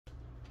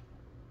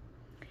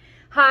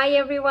Hi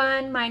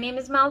everyone, my name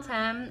is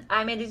Meltem.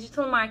 I'm a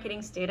digital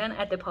marketing student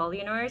at DePaul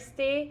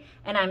University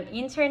and I'm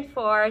intern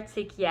for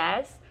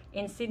CEA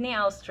in Sydney,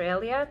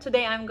 Australia.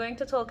 Today I'm going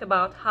to talk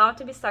about how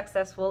to be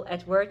successful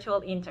at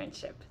virtual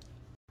internship.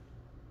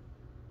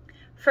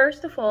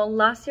 First of all,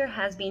 last year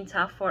has been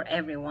tough for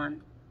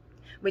everyone.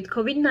 With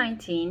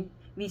COVID-19,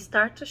 we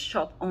start to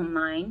shop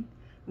online,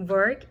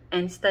 work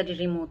and study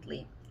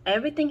remotely.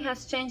 Everything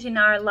has changed in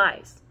our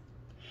lives.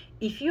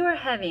 If you are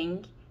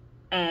having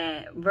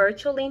a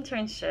virtual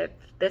internship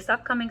this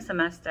upcoming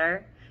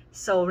semester,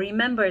 so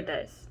remember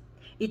this.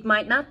 It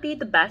might not be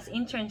the best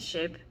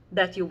internship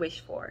that you wish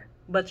for,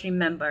 but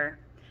remember,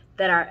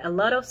 there are a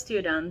lot of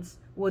students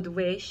would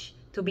wish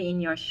to be in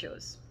your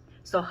shoes.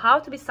 So how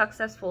to be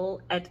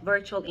successful at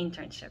virtual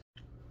internship?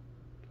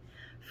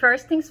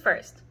 First things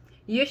first,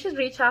 you should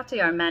reach out to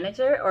your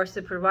manager or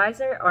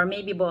supervisor or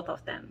maybe both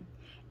of them.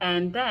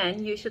 And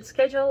then you should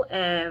schedule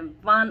a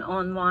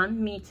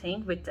one-on-one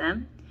meeting with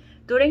them.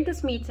 During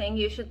this meeting,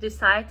 you should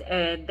decide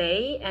a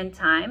day and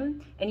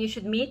time, and you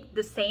should meet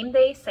the same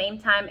day, same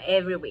time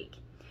every week.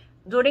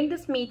 During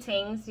these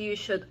meetings, you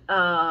should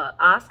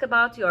ask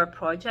about your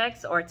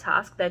projects or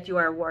tasks that you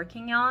are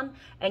working on,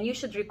 and you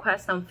should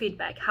request some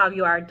feedback, how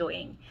you are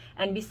doing.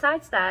 And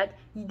besides that,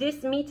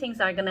 these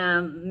meetings are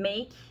gonna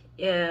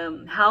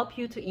help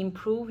you to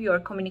improve your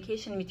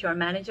communication with your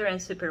manager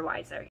and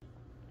supervisor.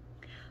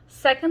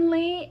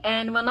 Secondly,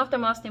 and one of the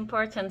most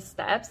important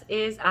steps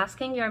is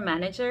asking your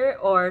manager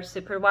or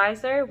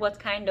supervisor what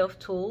kind of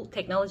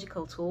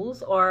technological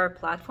tools or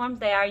platforms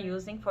they are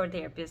using for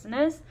their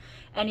business.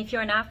 And if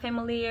you're not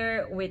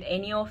familiar with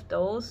any of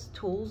those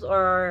tools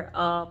or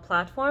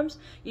platforms,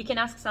 you can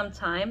ask some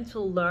time to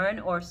learn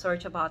or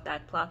search about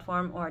that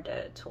platform or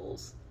the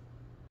tools.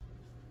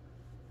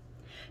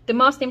 The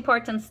most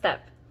important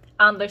step,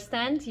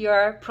 understand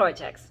your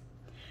projects.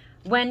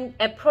 When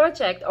a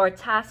project or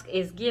task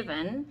is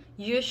given,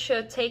 you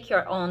should take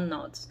your own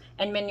notes.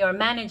 And when your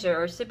manager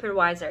or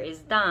supervisor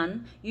is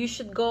done, you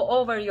should go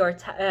over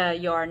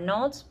your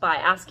notes by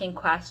asking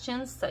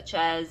questions such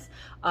as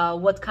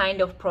what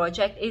kind of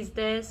project is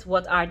this?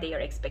 What are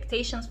their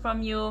expectations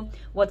from you?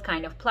 What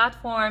kind of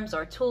platforms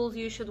or tools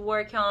you should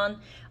work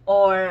on?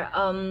 Or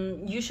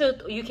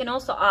you can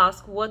also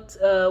ask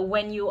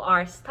when you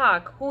are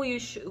stuck,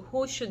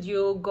 who should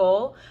you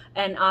go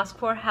and ask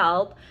for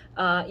help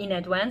in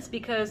advance,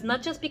 because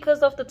not just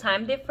because of the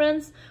time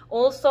difference,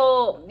 also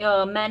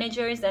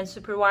managers and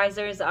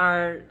supervisors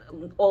are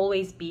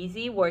always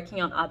busy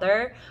working on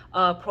other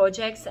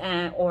projects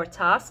or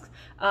tasks,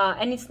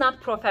 and it's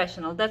not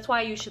professional. That's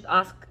why you should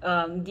ask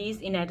these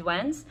in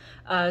advance.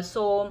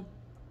 So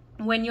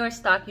when you're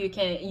stuck,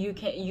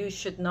 you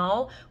should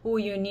know who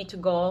you need to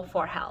go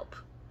for help.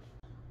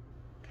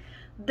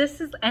 This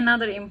is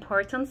another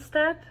important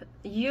step.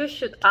 You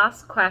should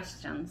ask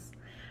questions.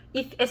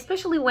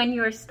 Especially when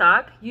you're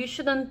stuck, you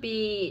shouldn't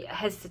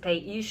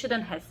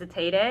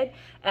hesitate it,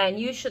 and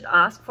you should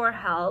ask for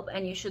help,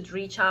 and you should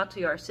reach out to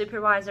your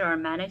supervisor or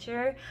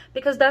manager,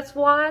 because that's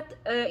what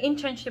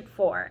internship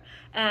for.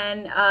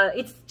 And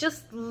it's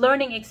just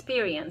learning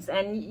experience,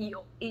 and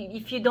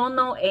if you don't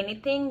know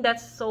anything,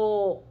 that's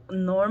so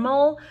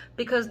normal,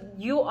 because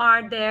you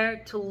are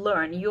there to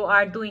learn. You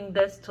are doing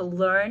this to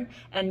learn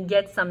and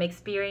get some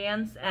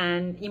experience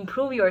and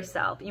improve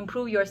yourself,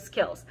 improve your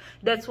skills.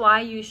 That's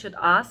why you should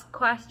ask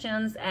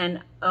questions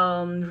and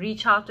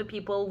reach out to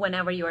people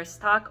whenever you're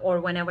stuck or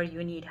whenever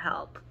you need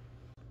help.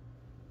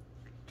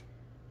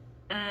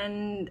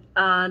 And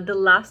the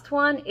last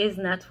one is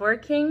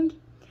networking.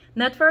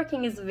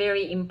 Networking is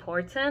very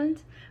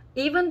important.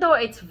 Even though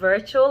it's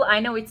virtual, I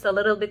know it's a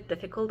little bit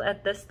difficult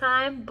at this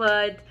time,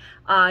 but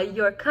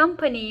your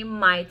company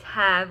might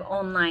have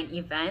online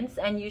events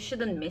and you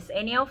shouldn't miss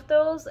any of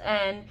those,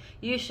 and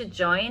you should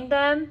join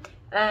them.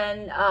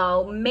 And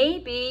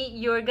maybe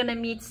you're gonna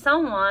meet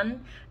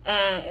someone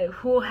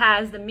who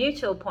has the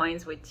mutual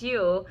points with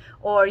you,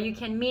 or you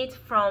can meet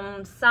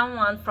from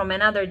someone from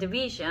another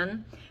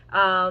division.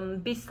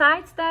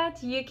 Besides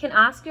that, you can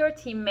ask your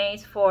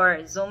teammates for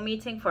a Zoom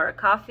meeting for a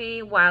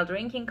coffee while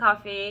drinking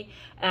coffee,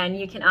 and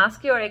you can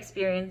ask your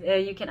experience.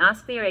 You can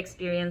ask their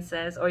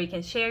experiences, or you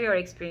can share your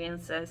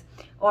experiences,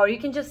 or you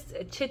can just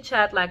chit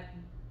chat, like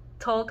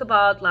talk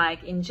about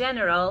like in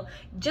general.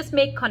 Just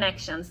make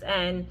connections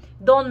and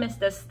don't miss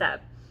this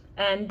step.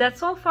 And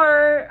that's all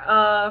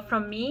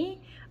from me.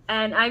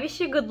 And I wish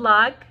you good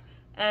luck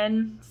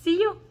and see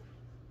you.